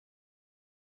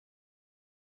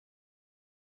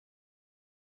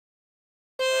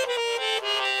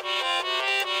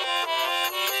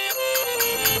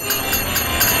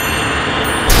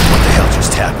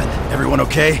Everyone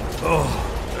okay? Oh,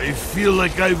 I feel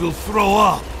like I will throw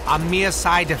up. A mere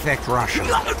side effect, Russia.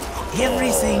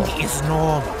 Everything is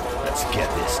normal. Let's get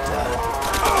this done.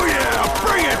 Oh yeah,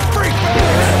 bring it, freak!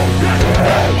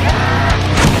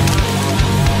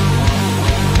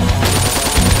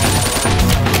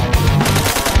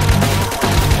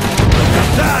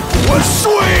 That was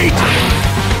sweet!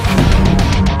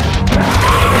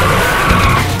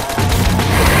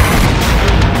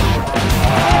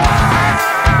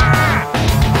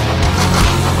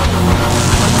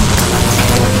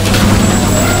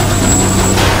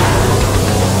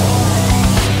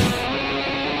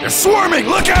 They're swarming!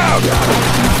 Look out!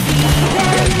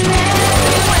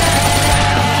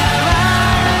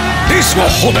 This will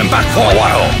hold them back for a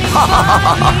while!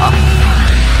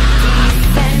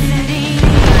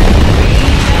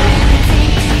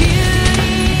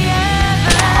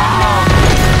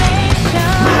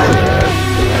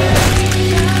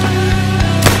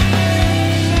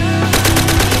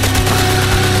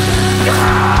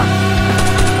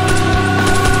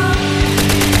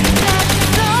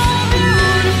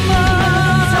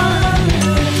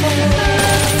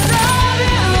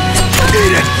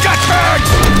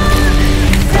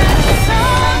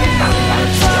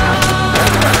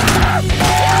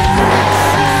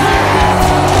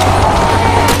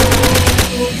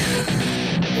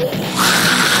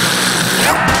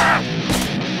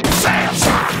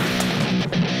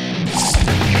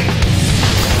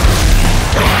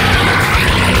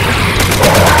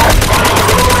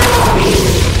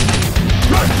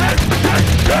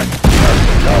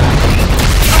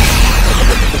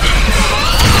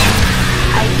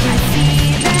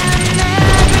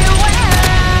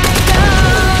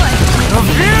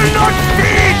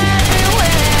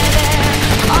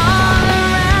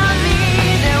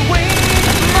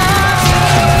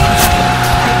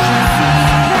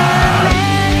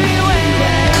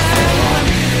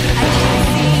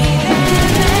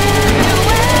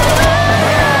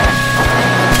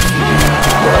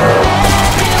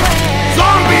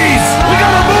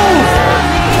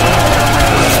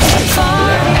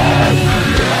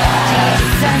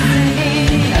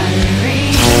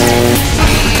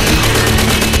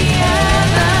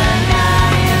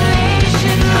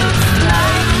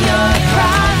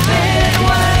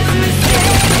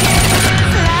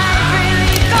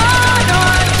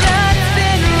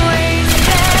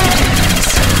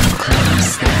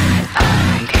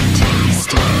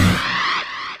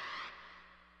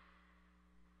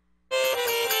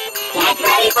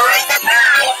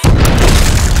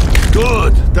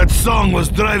 Good! That song was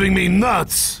driving me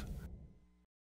nuts!